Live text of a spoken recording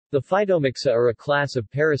The Phytomyxea are a class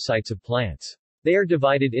of parasites of plants. They are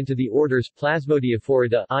divided into the orders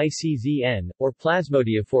Plasmodiophorida (ICZN) or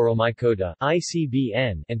Plasmodiophoromycota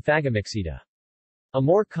 (ICBN) and Phagomyxida. A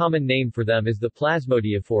more common name for them is the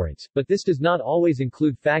Plasmodiophorids, but this does not always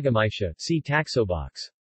include Phagomyxea. See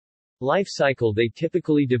taxobox. Life cycle: they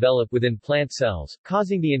typically develop within plant cells,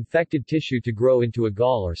 causing the infected tissue to grow into a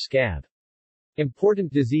gall or scab.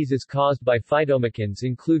 Important diseases caused by phytomyxins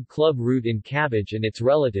include club root in cabbage and its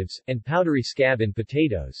relatives, and powdery scab in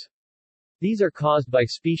potatoes. These are caused by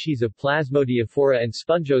species of Plasmodiophora and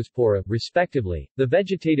Spongiospora, respectively. The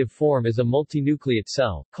vegetative form is a multinucleate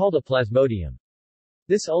cell, called a plasmodium.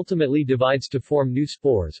 This ultimately divides to form new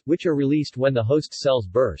spores, which are released when the host cells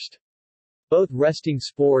burst. Both resting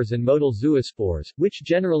spores and motile zoospores, which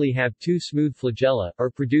generally have two smooth flagella, are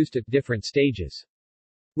produced at different stages.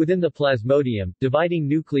 Within the plasmodium, dividing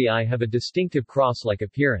nuclei have a distinctive cross-like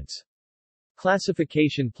appearance.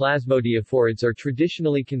 Classification: Plasmodiophorids are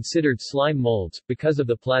traditionally considered slime molds, because of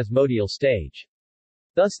the plasmodial stage.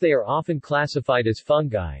 Thus they are often classified as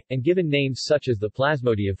fungi, and given names such as the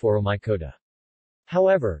Plasmodiophoromycota.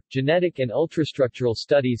 However, genetic and ultrastructural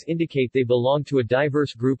studies indicate they belong to a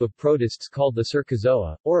diverse group of protists called the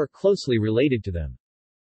Cercozoa, or are closely related to them.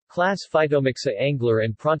 Class: Phytomyxea Angler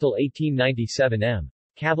and Prontal 1897 M.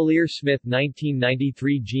 Cavalier-Smith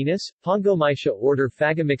 1993 Genus, Pongomyxea Order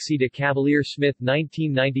Phagomyxida Cavalier-Smith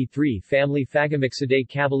 1993 Family Phagomyxidae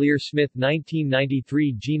Cavalier-Smith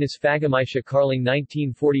 1993 Genus Phagomyxea Carling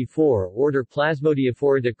 1944 Order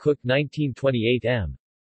Plasmodiophorida Cook 1928 M.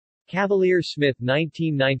 Cavalier-Smith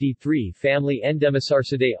 1993 Family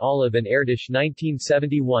Endemosarcidae Olive and Erdős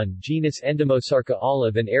 1971 Genus Endemosarca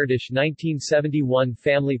Olive and Erdős 1971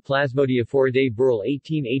 Family Plasmodiophoridae Burl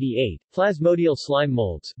 1888 Plasmodial slime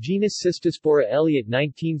molds Genus Cystospora Elliott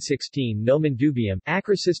 1916 Nomen dubium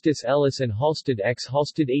Acrocystis Ellis and Halsted x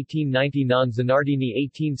Halsted 1890 Non Zanardini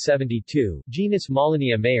 1872 Genus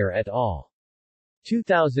Mollinia Mayer et al.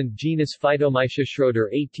 2000 Genus Phytomyxea Schroeder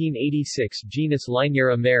 1886 Genus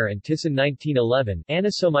Liniera Mayer and Tisson 1911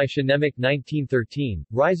 Anisomyxea Nemec 1913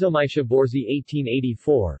 Rhizomyxea Borzi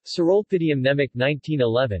 1884 Cerolphidium Nemec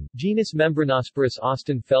 1911 Genus Membranosporus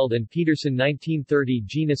Ostenfeld and Peterson 1930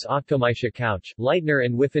 Genus Octomyxea Couch, Leitner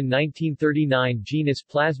and Whiffen 1939 Genus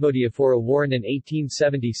Plasmodiophora Warrenin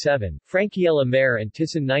 1877 Frankiella Mayer and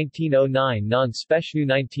Tisson 1909 Non Speshnu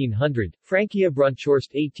 1900 Frankia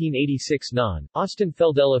Brunchorst 1886 Non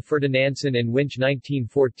Ostenfeldella Ferdinandsen and Winch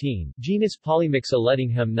 1914 Genus Polymyxa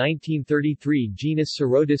Lettingham 1933 Genus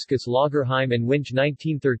Serodiscus Lagerheim and Winch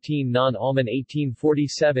 1913 Non-Alman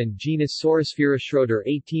 1847 Genus Saurosphaera Schroeder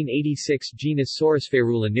 1886 Genus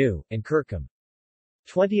Saurosphaerula New, and Kirkham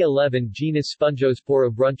 2011 Genus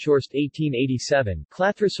Spongiospora Brunchorst 1887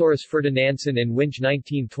 Clathrosaurus Ferdinandsen and Winch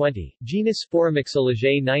 1920 Genus Sporomyxa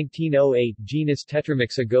Leger 1908 Genus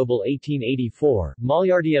Tetramyxa Goebel 1884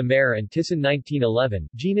 Maliardia Mayer and Tisson 1911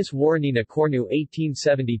 Genus Warrenina Cornu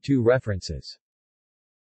 1872 References